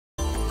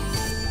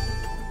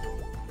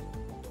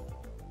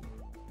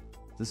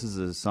This is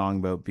a song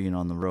about being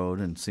on the road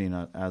and seeing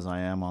as I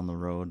am on the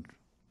road.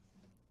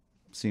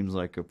 Seems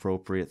like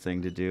appropriate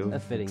thing to do. A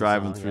fitting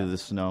driving song, through yeah. the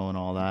snow and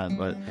all that.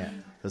 But Yeah.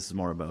 this is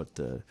more about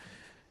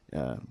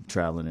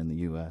traveling in the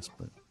U.S.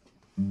 But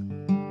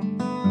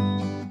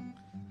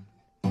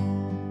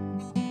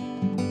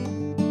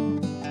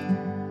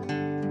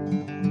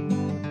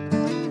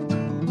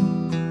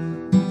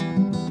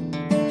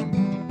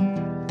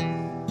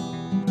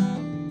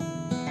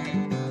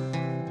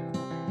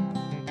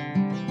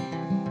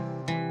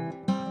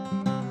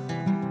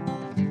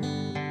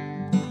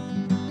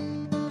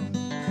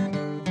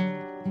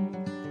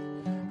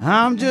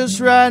I'm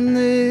just writing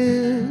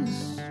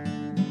this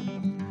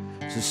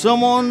so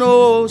someone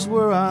knows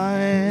where I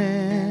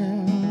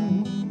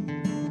am.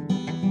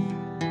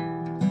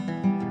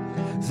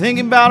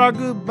 Thinking about our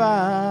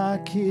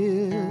goodbye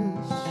kiss.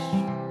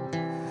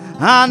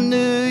 I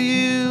knew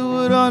you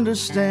would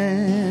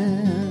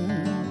understand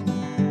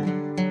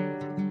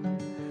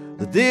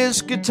that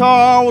this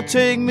guitar will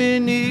take me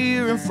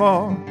near and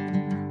far,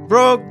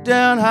 broke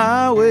down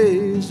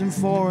highways and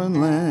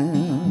foreign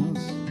lands.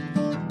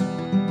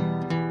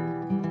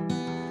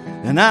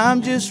 And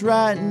I'm just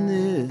writing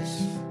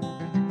this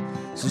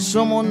so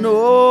someone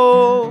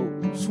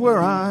knows where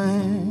I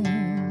am.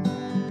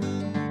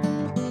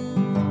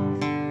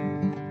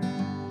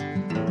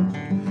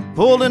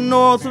 Pulled in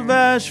north of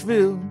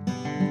Asheville,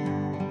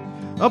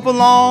 up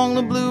along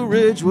the Blue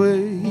Ridge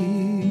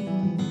Way.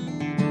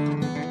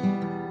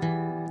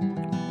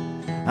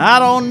 I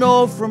don't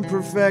know from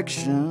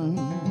perfection,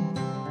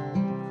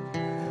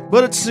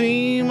 but it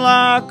seemed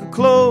like a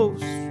close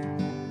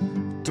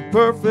to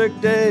perfect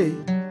day.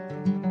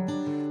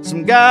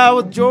 Some guy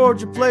with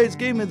Georgia plates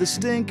gave me the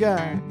stink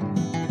eye.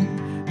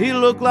 He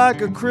looked like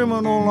a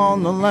criminal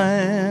on the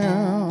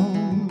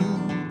lam.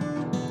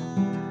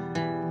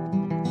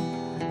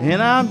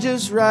 And I'm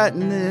just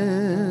writing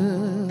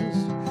this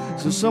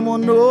so someone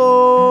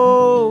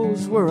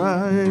knows where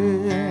I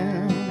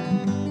am.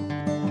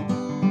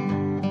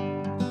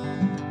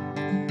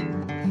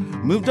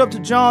 Moved up to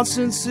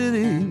Johnson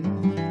City.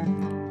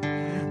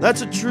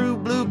 That's a true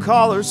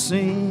blue-collar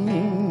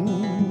scene.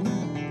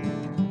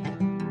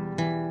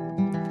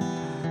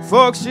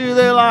 Folks here,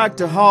 they like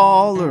to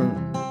holler,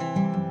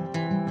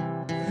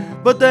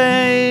 but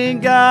they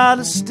ain't got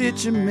a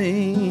stitch of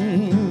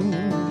me.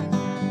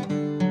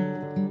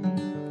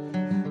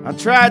 I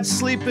tried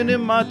sleeping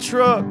in my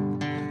truck.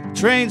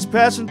 Trains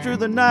passing through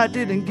the night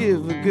didn't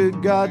give a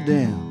good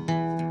goddamn.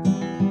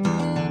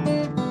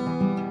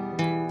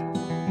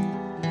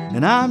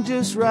 And I'm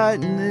just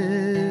writing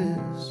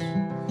this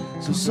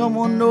so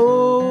someone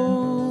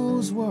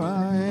knows where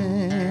I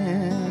am.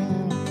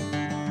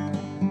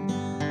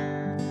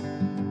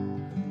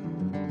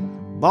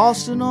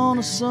 Boston on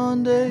a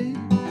Sunday,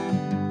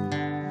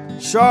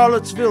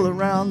 Charlottesville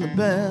around the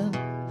bend.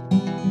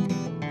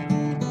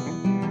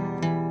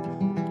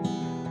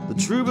 The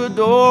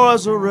troubadour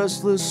has a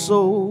restless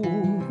soul,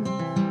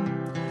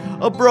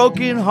 a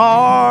broken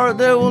heart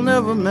that will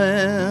never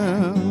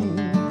mend.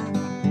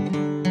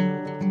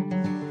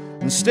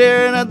 And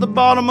staring at the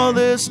bottom of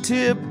this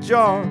tip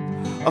jar,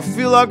 I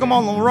feel like I'm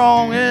on the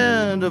wrong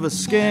end of a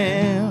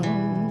scam.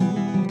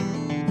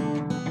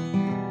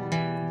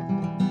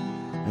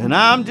 And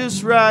I'm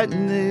just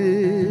writing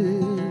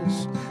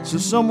this so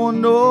someone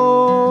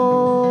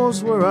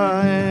knows where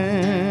I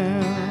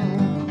am.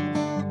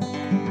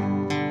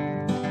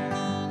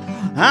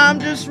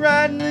 I'm just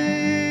writing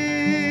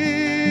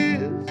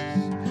this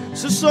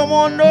so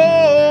someone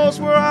knows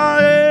where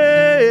I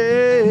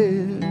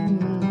am.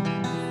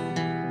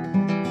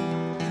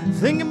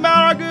 Thinking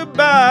about our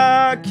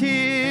goodbye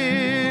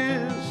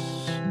kiss.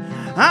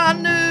 I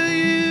knew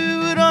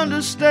you would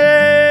understand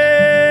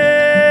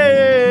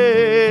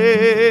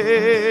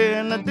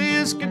that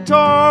this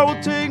guitar will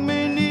take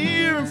me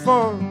near and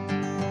far,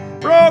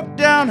 broke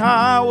down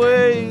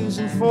highways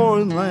and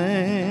foreign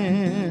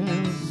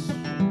lands.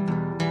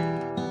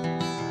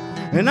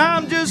 And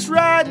I'm just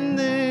writing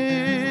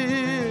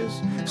this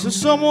so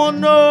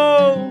someone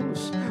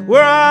knows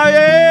where I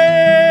am.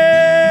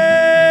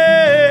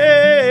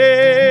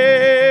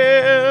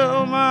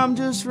 I'm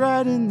just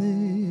writing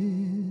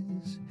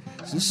this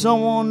so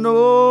someone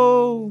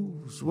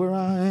knows where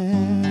I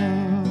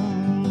am.